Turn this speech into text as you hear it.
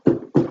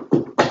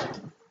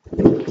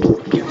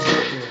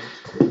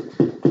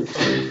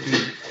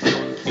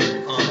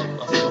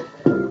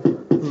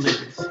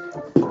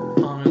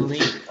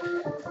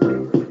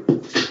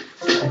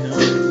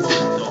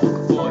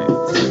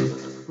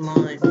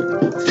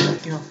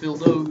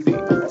Garfield Odie.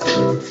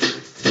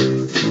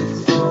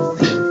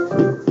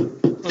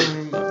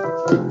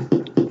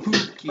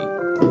 Pookie.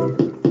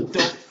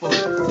 Don't fuck.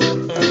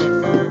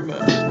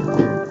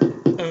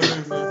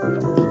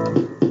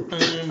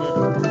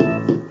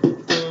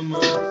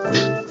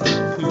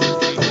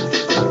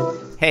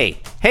 Pookie.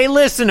 Hey,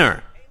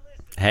 listener.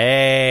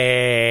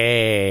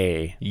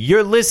 Hey.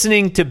 You're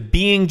listening to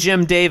Being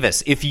Jim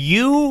Davis. If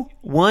you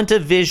want a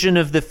vision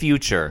of the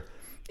future,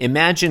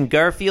 imagine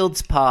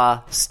Garfield's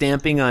paw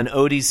stamping on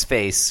Odie's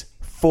face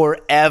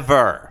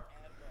forever.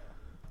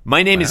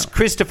 My name is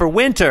Christopher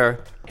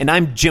Winter, and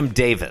I'm Jim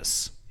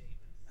Davis.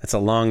 That's a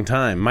long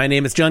time. My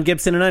name is John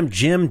Gibson, and I'm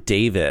Jim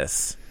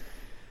Davis.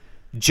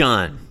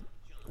 John,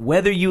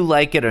 whether you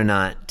like it or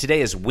not,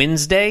 today is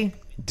Wednesday,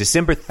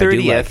 December 30th, I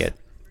do like it.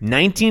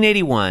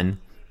 1981.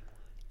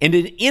 And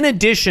in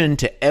addition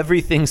to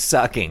everything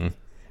sucking,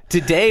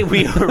 today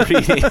we are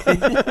reading...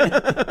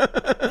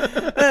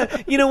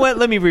 you know what?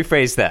 Let me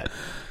rephrase that.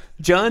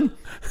 John?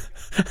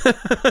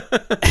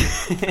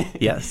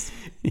 Yes.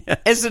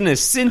 As an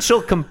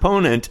essential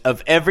component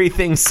of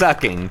everything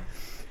sucking,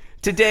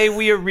 today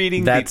we are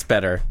reading That's the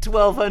better.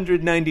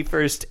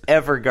 1291st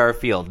ever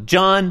Garfield.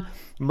 John,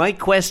 my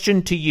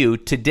question to you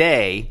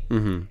today,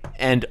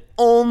 and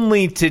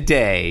only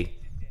today,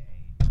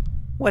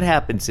 what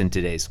happens in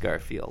today's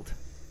Garfield?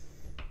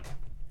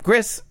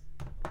 Chris,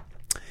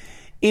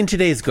 in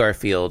today's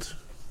Garfield,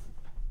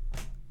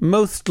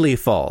 mostly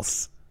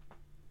false.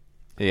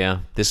 Yeah,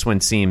 this one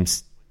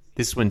seems.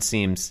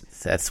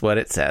 That's what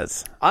it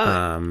says.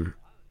 I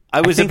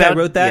I was think about, I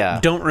wrote that. Yeah,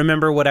 Don't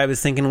remember what I was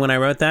thinking when I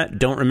wrote that.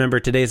 Don't remember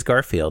today's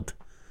Garfield.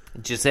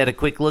 just had a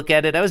quick look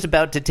at it. I was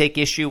about to take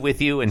issue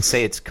with you and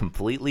say it's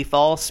completely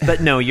false,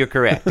 but no, you're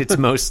correct. It's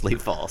mostly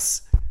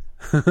false.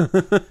 All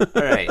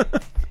right.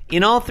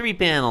 In all three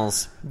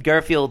panels,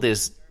 Garfield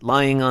is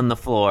lying on the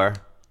floor.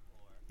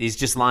 He's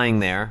just lying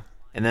there,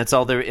 and that's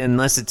all there,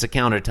 unless it's a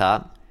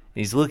countertop.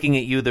 He's looking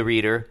at you, the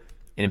reader,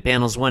 and in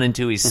panels 1 and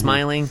 2, he's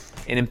smiling,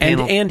 and in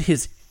panel... And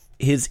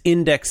his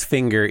index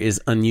finger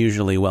is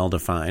unusually well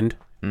defined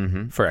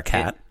for a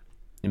cat.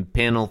 In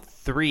panel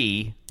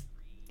 3,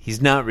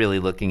 he's not really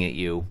looking at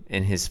you,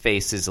 and his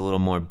face is a little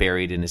more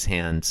buried in his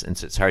hands, and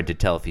so it's hard to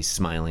tell if he's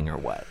smiling or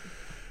what.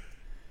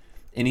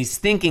 And he's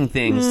thinking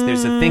things.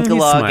 There's a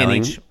think-a-log in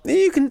each...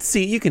 You can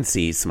see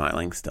he's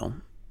smiling still.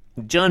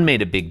 John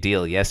made a big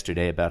deal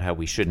yesterday about how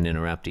we shouldn't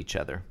interrupt each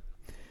other.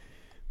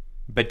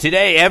 But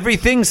today,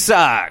 everything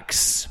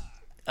sucks.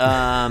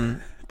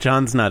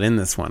 John's not in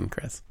this one,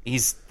 Chris.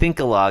 He's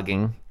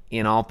think-a-logging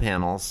in all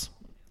panels.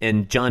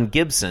 And John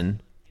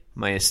Gibson,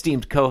 my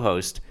esteemed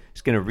co-host,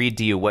 is going to read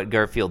to you what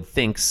Garfield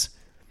thinks,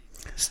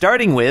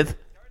 starting with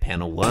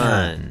panel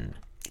 1.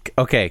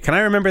 Okay, can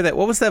I remember that?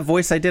 What was that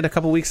voice I did a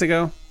couple weeks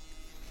ago?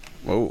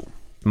 Whoa.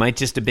 Might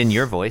just have been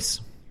your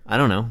voice. I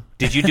don't know.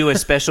 Did you do a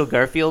special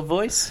Garfield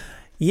voice?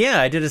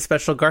 Yeah, I did a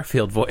special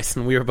Garfield voice,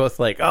 and we were both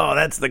like, oh,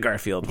 that's the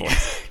Garfield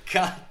voice.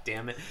 God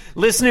damn it.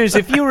 Listeners,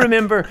 if you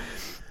remember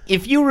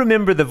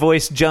the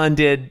voice John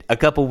did a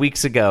couple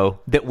weeks ago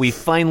that we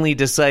finally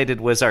decided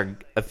was our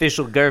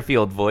official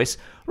Garfield voice,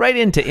 write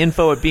into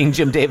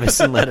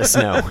info@beingjimdavis and let us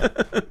know.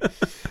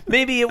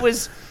 Maybe it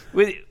was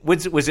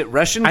it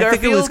Russian Garfield? I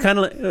think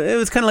it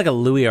was kind of like a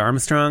Louis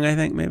Armstrong, I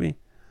think, maybe.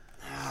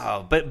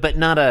 Oh, but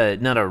not a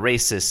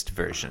racist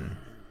version.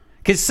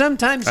 Because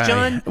sometimes,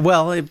 John...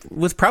 well, it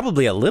was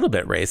probably a little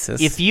bit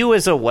racist. If you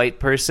as a white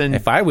person...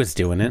 If I was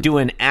doing it... do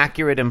an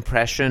accurate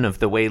impression of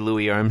the way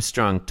Louis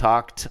Armstrong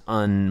talked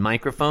on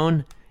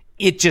microphone,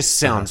 it just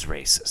sounds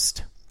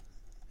racist.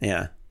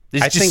 Yeah.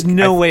 There's just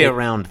no way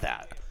around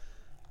that.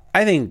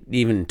 I think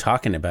even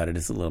talking about it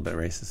is a little bit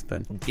racist,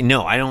 but...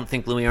 No, I don't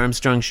think Louis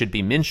Armstrong should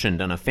be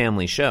mentioned on a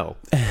family show.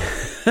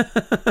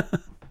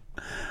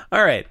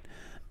 All right.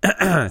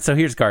 So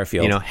here's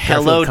Garfield.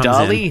 Hello,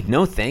 Dolly?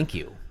 No, thank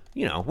you.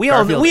 We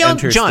all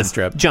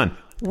John,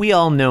 we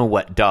all know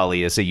what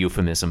Dolly is a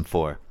euphemism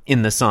for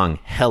in the song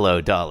Hello,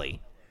 Dolly.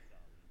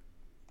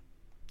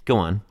 Go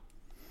on.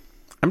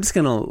 I'm just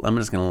gonna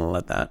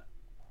let that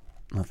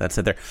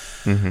sit there.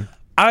 Mm-hmm.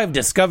 I've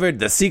discovered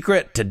the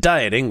secret to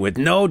dieting with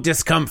no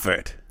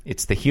discomfort.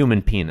 It's the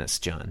human penis,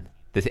 John.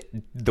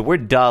 The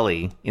word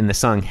Dolly in the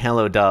song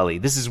Hello, Dolly,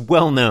 this is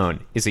well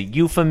known, is a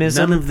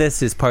euphemism. None of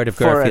this is part of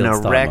for Garfield's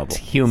an erect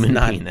human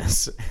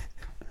penis.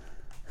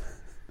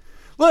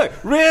 Look,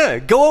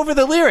 go over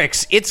the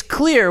lyrics. It's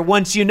clear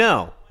once you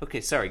know.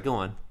 Okay, sorry, go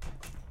on.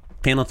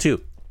 Panel 2.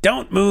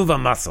 Don't move a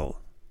muscle.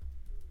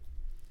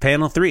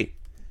 Panel 3.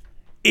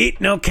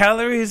 Eat no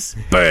calories,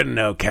 burn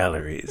no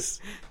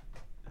calories.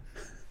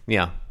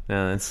 Yeah,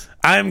 no, that's...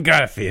 I'm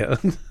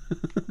Garfield.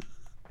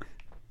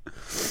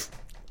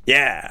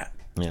 Yeah.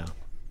 Yeah.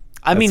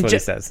 I mean, what he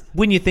says.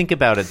 When you think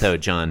about it, though,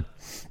 John,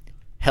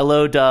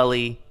 hello,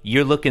 Dolly.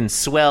 You're looking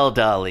swell,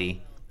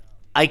 Dolly.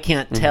 I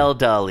can't tell,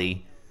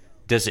 Dolly.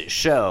 Does it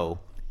show?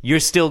 You're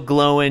still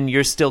glowing.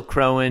 You're still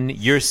crowing.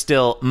 You're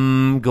still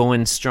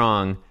going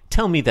strong.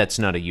 Tell me that's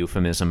not a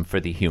euphemism for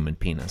the human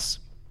penis.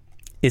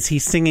 Is he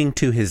singing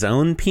to his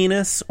own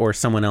penis or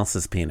someone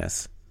else's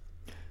penis?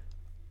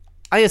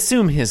 I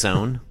assume his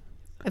own.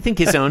 I think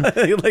his own.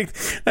 I like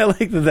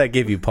that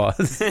gave you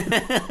pause.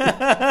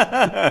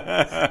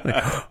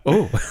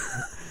 Oh,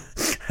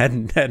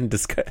 hadn't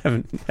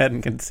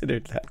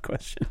considered that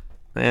question.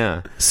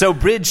 Yeah. So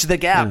bridge the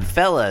gap,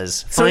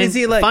 fellas. So is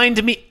he like-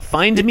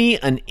 find me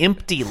an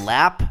empty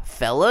lap,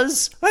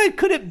 fellas?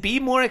 Could it be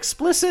more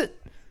explicit?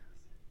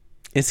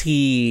 Is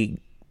he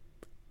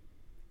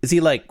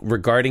like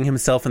regarding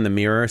himself in the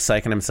mirror,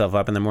 psyching himself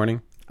up in the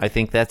morning? I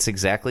think that's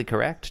exactly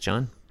correct,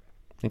 John.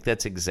 I think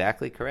that's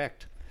exactly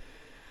correct.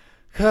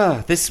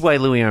 This is why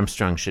Louis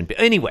Armstrong shouldn't be.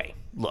 Anyway,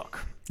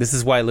 look. This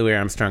is why Louis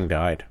Armstrong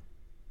died.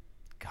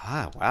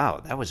 God,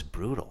 wow, that was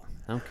brutal.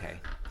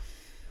 Okay.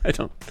 I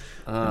don't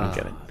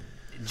get it.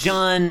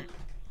 John,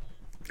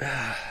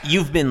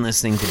 you've been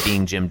listening to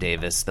Being Jim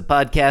Davis, the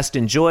podcast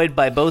enjoyed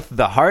by both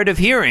the hard of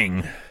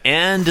hearing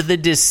and the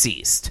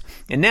deceased.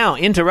 And now,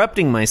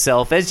 interrupting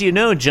myself, as you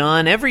know,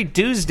 John, every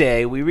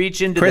Tuesday we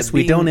reach into Chris, the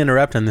we don't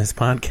interrupt on this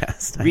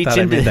podcast. I thought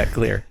I made that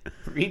clear.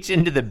 Reach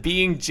into the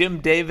Being Jim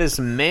Davis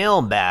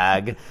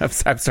mailbag.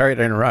 I'm sorry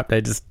to interrupt.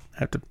 I just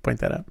have to point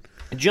that out.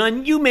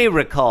 John, you may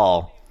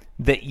recall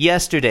that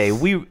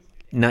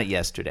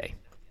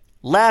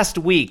last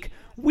week,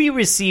 we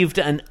received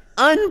an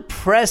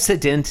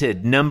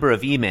unprecedented number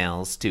of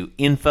emails to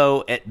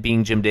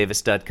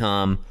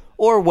info@beingjimdavis.com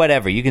or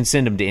whatever. You can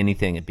send them to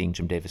anything at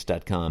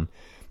beingjimdavis.com.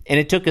 And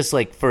it took us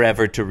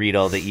forever to read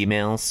all the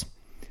emails.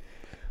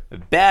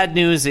 Bad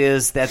news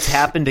is that's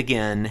happened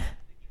again.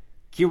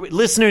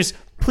 Listeners,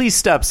 please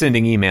stop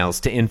sending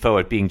emails to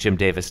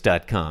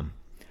info@beingjimdavis.com.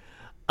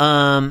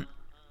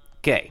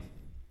 Okay.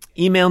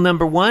 Email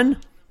number 1.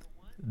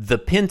 The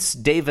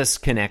Pence-Davis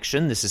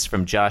Connection. This is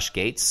from Josh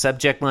Gates.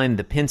 Subject line,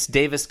 The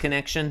Pence-Davis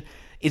Connection.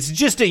 It's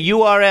just a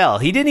URL.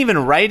 He didn't even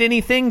write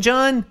anything,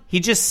 John. He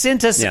just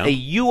sent us a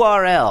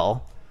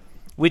URL,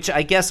 which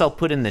I guess I'll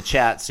put in the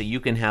chat so you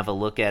can have a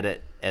look at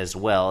it as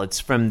well. It's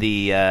from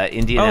the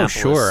Indianapolis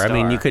Star. I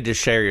mean, you could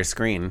just share your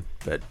screen,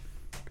 but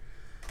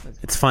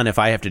it's fun if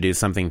I have to do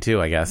something too,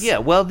 I guess. Yeah,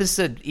 well, this is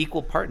an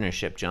equal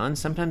partnership, John.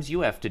 Sometimes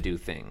you have to do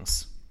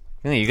things.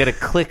 You got to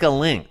click a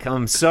link.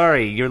 I'm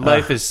sorry, your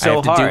life is so I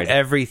have to hard. do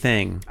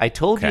everything. I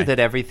told you that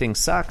everything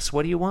sucks.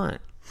 What do you want?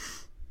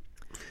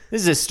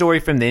 This is a story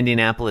from the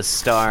Indianapolis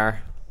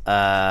Star,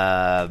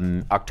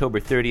 October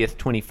 30th,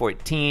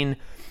 2014.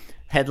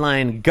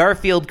 Headline,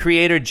 Garfield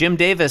creator Jim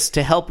Davis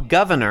to help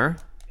Governor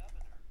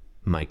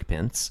Mike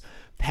Pence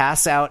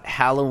pass out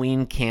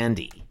Halloween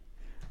candy.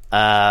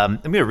 I'm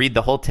going to read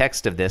the whole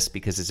text of this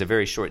because it's a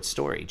very short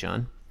story,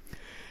 John.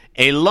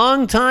 A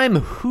longtime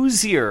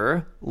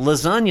Hoosier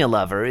lasagna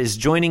lover is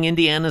joining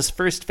Indiana's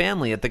first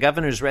family at the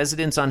governor's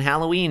residence on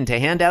Halloween to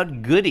hand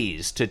out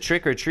goodies to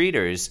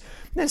trick-or-treaters.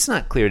 It's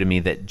not clear to me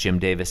that Jim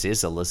Davis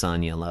is a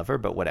lasagna lover,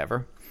 but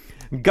whatever.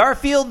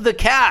 Garfield the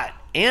cat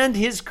and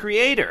his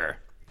creator,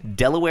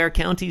 Delaware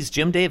County's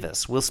Jim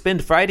Davis, will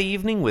spend Friday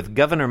evening with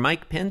Governor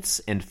Mike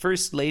Pence and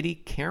First Lady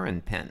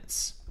Karen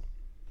Pence.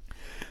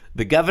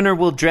 The governor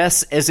will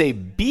dress as a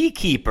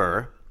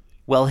beekeeper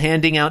while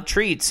handing out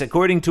treats,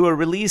 according to a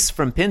release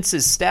from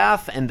Pence's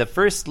staff, and the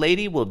First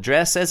Lady will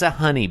dress as a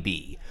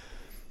honeybee,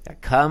 a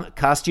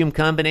costume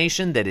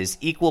combination that is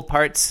equal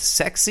parts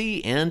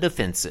sexy and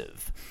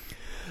offensive.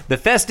 The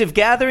festive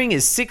gathering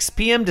is 6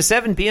 p.m. to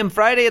 7 p.m.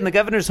 Friday in the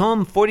governor's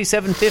home,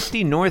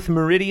 4750 North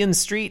Meridian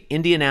Street,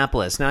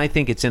 Indianapolis. Now, I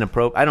think it's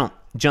inappropriate.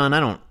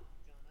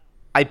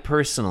 I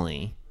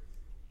personally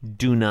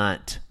do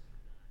not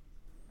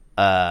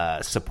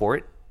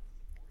support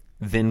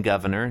then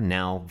Governor,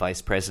 now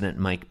Vice President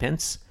Mike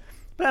Pence.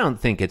 But I don't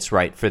think it's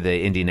right for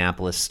the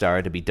Indianapolis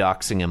Star to be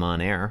doxing him on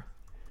air,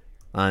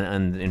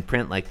 in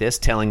print like this,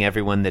 telling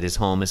everyone that his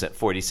home is at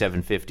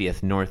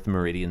 4750th North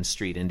Meridian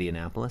Street,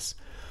 Indianapolis.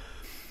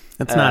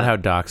 That's not how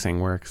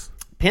doxing works.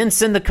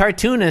 Pence and the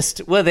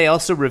cartoonist, well, they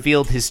also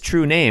revealed his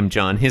true name,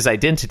 John, his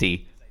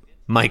identity,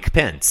 Mike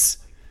Pence.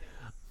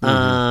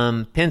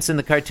 Pence and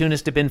the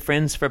cartoonist have been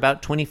friends for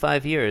about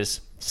 25 years,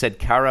 said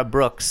Kara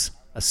Brooks,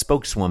 a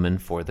spokeswoman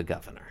for the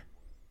governor.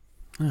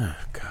 Oh,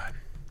 God.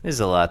 There's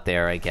a lot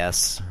there, I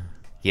guess.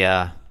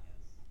 Yeah,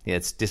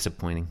 it's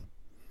disappointing.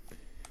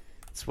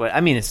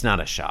 It's not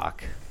a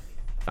shock,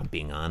 if I'm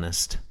being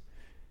honest.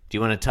 Do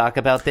you want to talk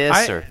about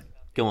this, or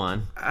go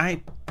on?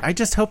 I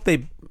just hope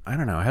I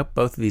hope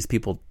both of these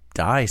people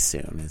die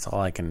soon. That's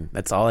all I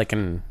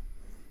can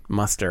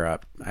muster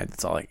up. I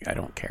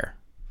don't care.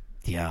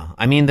 Yeah,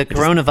 I mean, the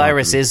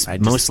coronavirus is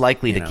most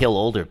likely to know. Kill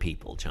older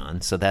people, John.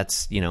 So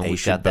that's,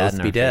 we've got that in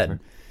our be dead. favor.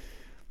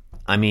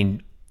 I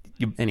mean,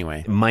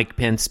 anyway, Mike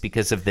Pence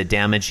because of the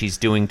damage he's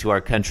doing to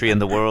our country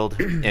and the world,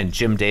 and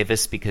Jim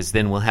Davis because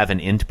then we'll have an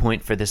end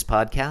point for this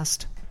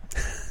podcast.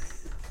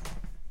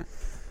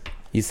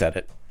 You said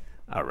it.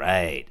 All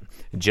right.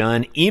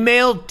 John,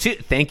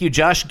 thank you,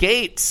 Josh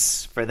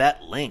Gates, for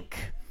that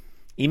link.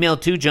 Email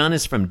 2, John,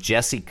 is from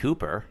Jesse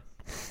Cooper.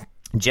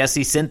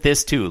 Jesse sent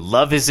this to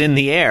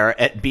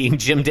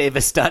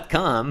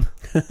loveisintheair@beingjimdavis.com.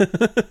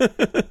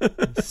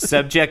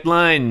 Subject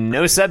line,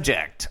 no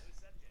subject.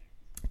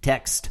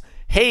 Text,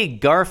 hey,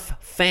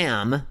 Garf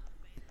fam,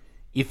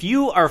 if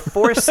you are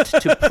forced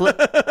to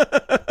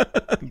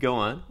Go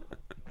on.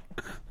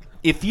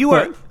 if you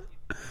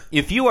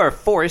are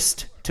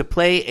forced to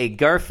play a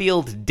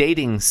Garfield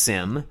dating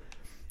sim,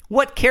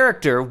 what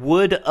character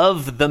would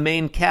of the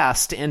main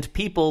cast and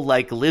people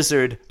like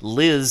Lizard,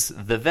 Liz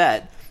the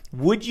vet,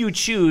 would you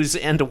choose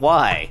and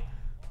why?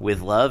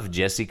 With love,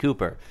 Jesse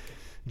Cooper.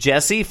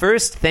 Jesse,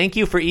 first, thank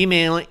you for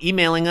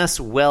emailing us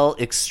while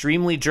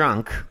extremely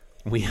drunk.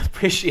 We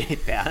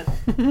appreciate that.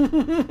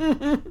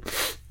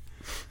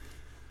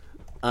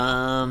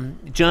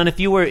 John, if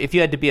you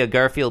had to be a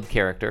Garfield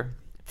character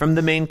from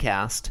the main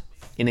cast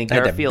in a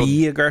Garfield,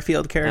 be a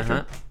Garfield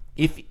character.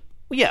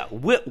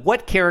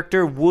 What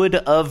character would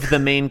of the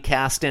main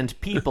cast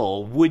and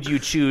people would you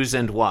choose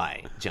and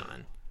why,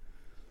 John?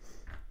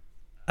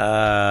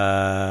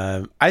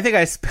 I think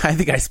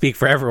I speak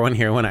for everyone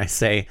here when I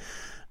say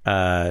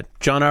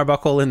John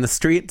Arbuckle in the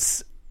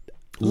streets,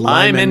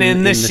 Lyman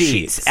in the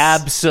sheets.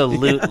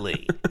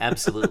 Absolutely.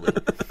 Absolutely.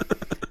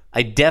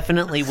 I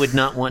definitely would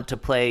not want to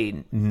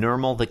play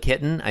Nermal the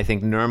kitten. I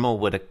think Nermal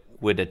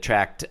would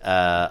attract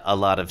a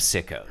lot of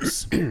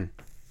sickos.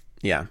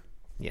 Yeah.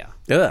 Yeah.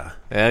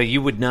 Ugh.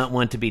 You would not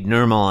want to be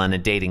Nermal on a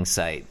dating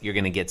site. You're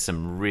going to get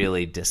some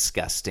really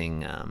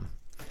disgusting.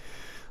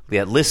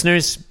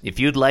 Listeners, if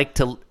you'd like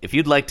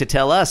to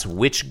tell us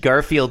which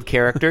Garfield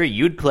character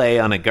you'd play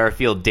on a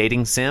Garfield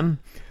dating sim,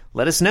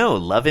 let us know.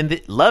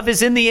 Love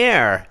is in the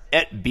air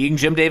at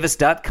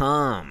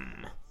beingjimdavis.com.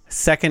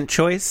 Second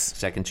choice,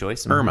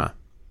 That's Irma.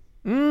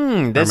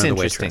 Irma the interesting.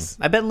 waitress.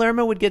 I bet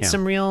Lerma would get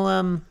some real.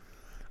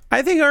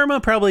 I think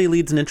Irma probably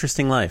leads an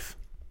interesting life.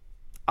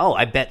 Oh,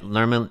 I bet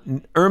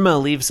Irma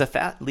leads a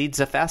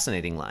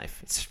fascinating life.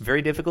 It's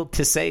very difficult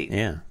to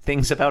say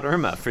things about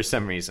Irma for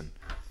some reason.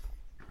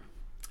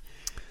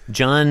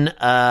 John,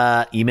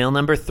 email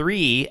number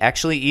 3,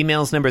 actually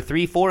emails number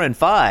 3, 4, and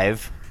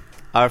 5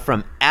 are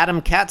from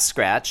Adam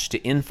Catscratch to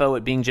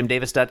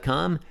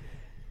info@beingjimdavis.com.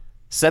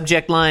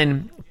 Subject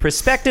line,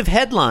 prospective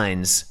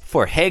headlines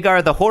for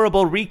Hagar the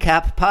Horrible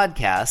Recap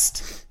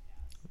Podcast.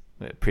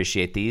 I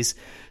appreciate these.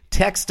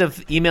 Text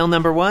of email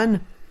number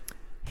 1,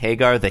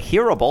 Hagar the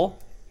Hearable,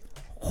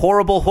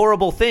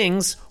 Horrible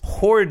Things,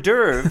 Hors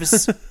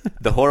d'oeuvres,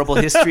 The Horrible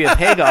History of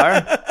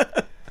Hagar,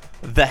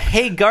 The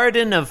Hay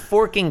Garden of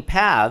Forking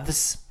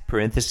Paths,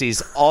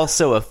 parentheses,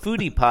 also a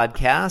foodie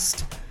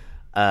podcast.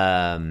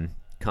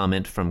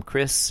 Comment from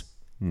Chris,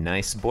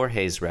 nice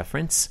Borges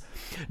reference.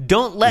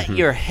 Don't let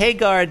your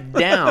Hagar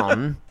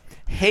down.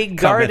 Hay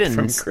Gardens.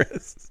 Comment from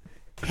Chris.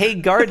 Hay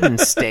Garden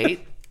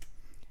State.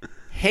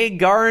 Hey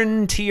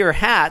Garn to your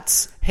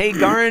hats. Hey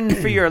Garn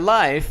for your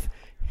life.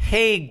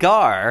 Hey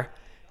Gar.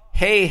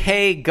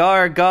 Hey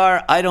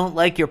Gar. I don't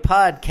like your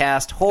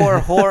podcast.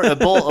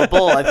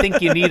 Horrible. I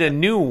think you need a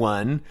new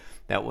one.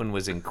 That one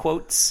was in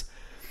quotes.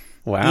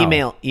 Wow.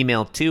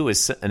 Email 2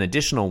 is an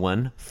additional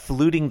one.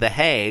 Fluting the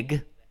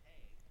Hague.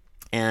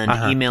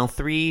 And email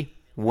 3,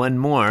 one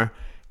more.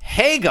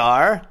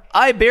 Hagar,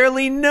 I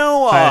barely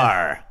know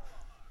her.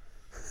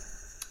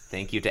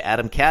 Thank you to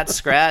Adam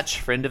Catscratch,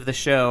 friend of the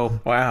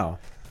show. Wow.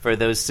 For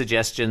those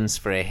suggestions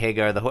for a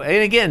Hagar the...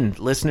 And again,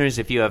 listeners,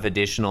 if you have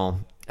additional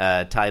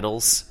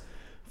titles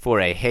for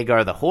a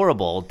Hagar the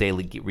Horrible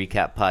Daily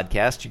Recap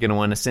Podcast, you're going to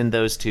want to send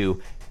those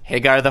to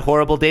Hagar the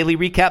Horrible Daily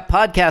Recap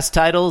Podcast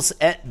titles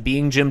at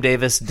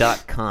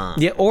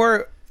beingjimdavis.com. Yeah,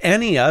 or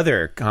any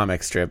other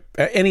comic strip,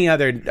 any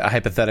other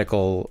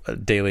hypothetical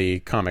daily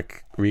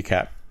comic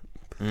recap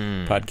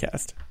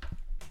podcast.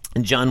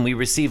 John, we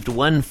received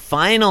one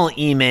final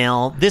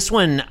email. This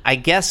one, I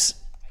guess,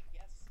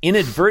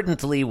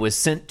 inadvertently was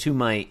sent to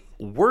my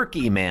work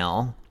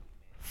email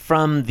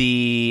from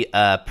the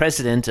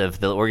president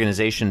of the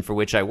organization for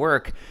which I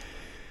work.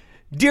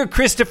 Dear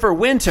Christopher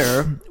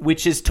Winter,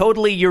 which is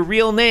totally your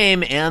real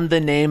name and the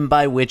name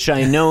by which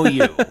I know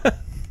you.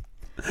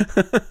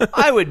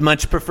 I would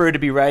much prefer to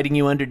be writing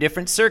you under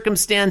different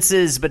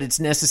circumstances, but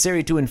it's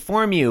necessary to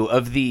inform you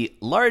of the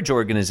large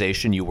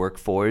organization you work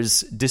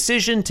for's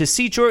decision to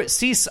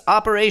cease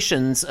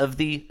operations of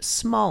the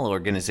small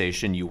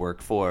organization you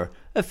work for,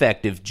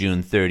 effective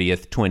June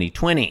 30th,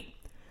 2020.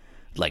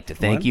 I'd like to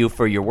thank you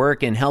for your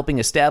work in helping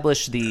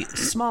establish the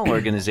small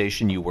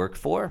organization you work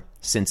for.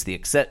 Since the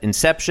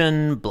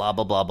inception, blah,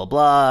 blah, blah, blah,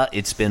 blah,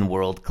 it's been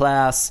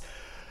world-class.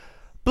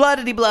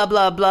 Blah-diddy, blah,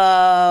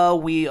 blah.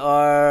 We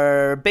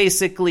are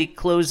basically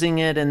closing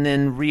it and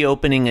then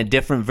reopening a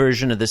different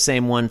version of the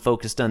same one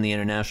focused on the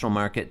international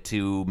market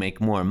to make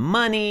more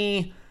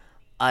money.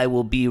 I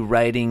will be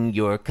writing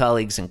your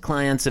colleagues and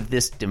clients of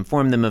this to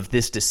inform them of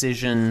this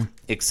decision,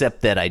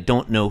 except that I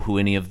don't know who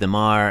any of them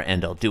are,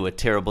 and I'll do a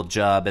terrible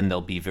job, and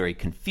they'll be very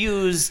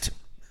confused.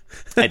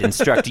 I'd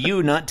instruct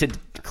you not to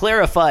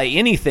clarify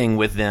anything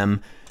with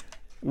them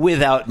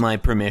without my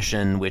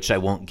permission, which I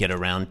won't get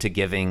around to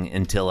giving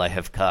until I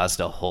have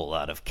caused a whole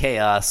lot of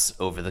chaos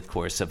over the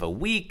course of a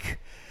week.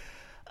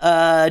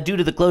 Due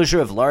to the closure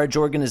of large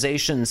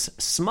organizations,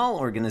 small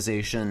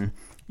organization,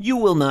 you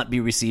will not be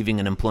receiving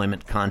an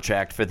employment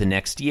contract for the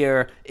next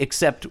year,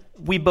 except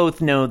we both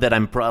know that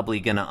I'm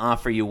probably going to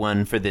offer you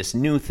one for this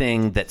new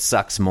thing that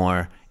sucks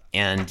more,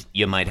 and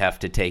you might have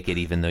to take it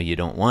even though you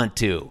don't want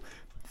to.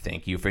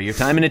 Thank you for your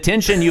time and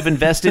attention you've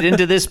invested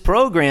into this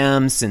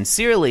program.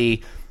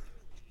 Sincerely,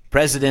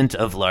 President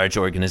of large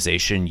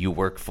organization you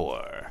work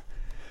for.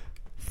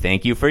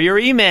 Thank you for your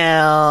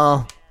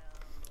email.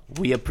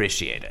 We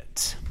appreciate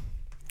it.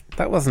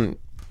 That wasn't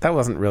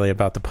really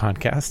about the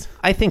podcast.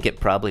 I think it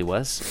probably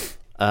was.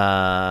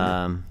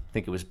 I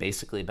think it was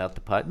basically about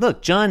the pod.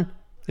 Look, John.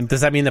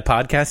 Does that mean the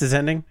podcast is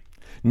ending?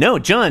 No,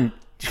 John,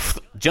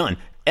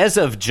 as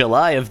of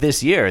July of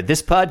this year,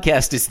 this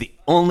podcast is the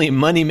only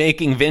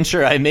money-making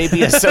venture I may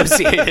be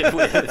associated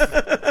with.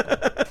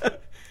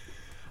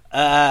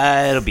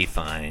 It'll be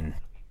fine.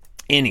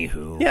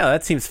 Anywho. Yeah,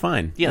 that seems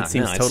fine. Yeah, that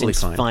seems it totally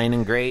seems fine. fine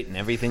and great, and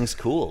everything's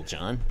cool,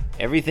 John.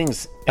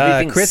 Everything's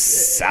Chris,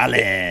 solid.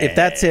 If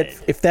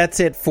that's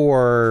it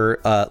for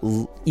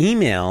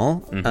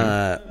email,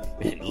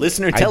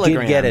 Listener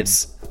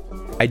telegrams.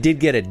 I did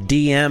get a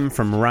DM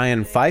from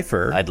Ryan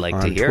Pfeiffer. I'd like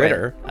on to hear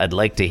Twitter. it. I'd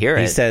like to hear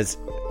it.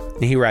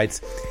 He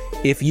writes,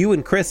 if you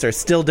and Chris are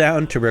still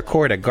down to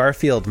record a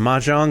Garfield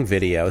Mahjong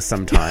video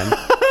sometime,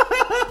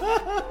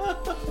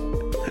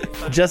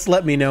 just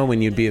let me know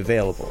when you'd be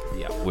available.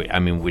 Yeah,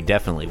 we're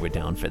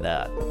down for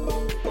that.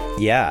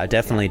 Yeah,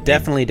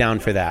 definitely down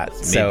for that.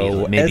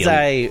 So maybe as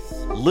I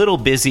little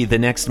busy the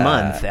next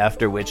month,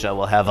 after which I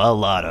will have a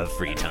lot of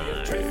free time.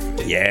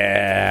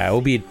 Yeah,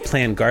 we'll be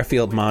playing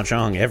Garfield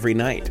Mahjong every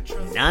night.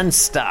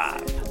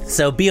 Non-stop.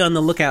 So be on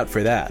the lookout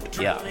for that.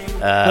 Yeah.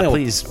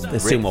 Please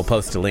assume we'll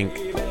post a link.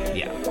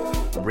 Yeah.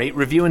 Rate,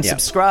 review, and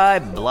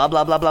subscribe. Blah,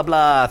 blah, blah, blah,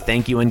 blah.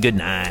 Thank you and good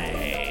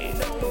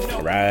night.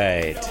 All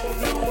right.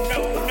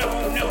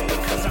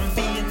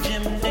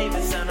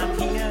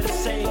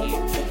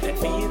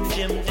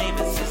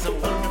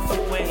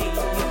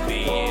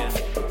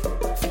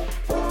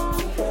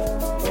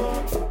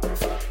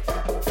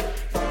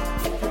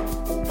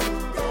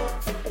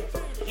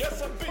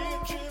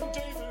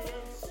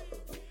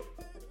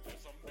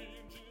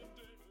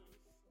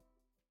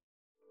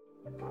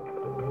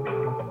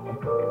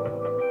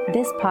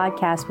 This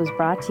podcast was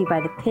brought to you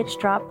by the Pitch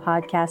Drop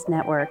Podcast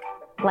Network.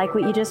 Like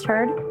what you just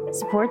heard?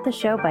 Support the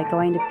show by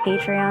going to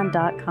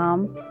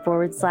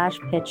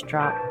patreon.com/pitch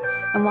drop.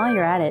 And while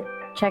you're at it,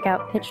 check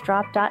out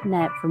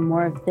pitchdrop.net for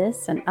more of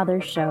this and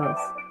other shows.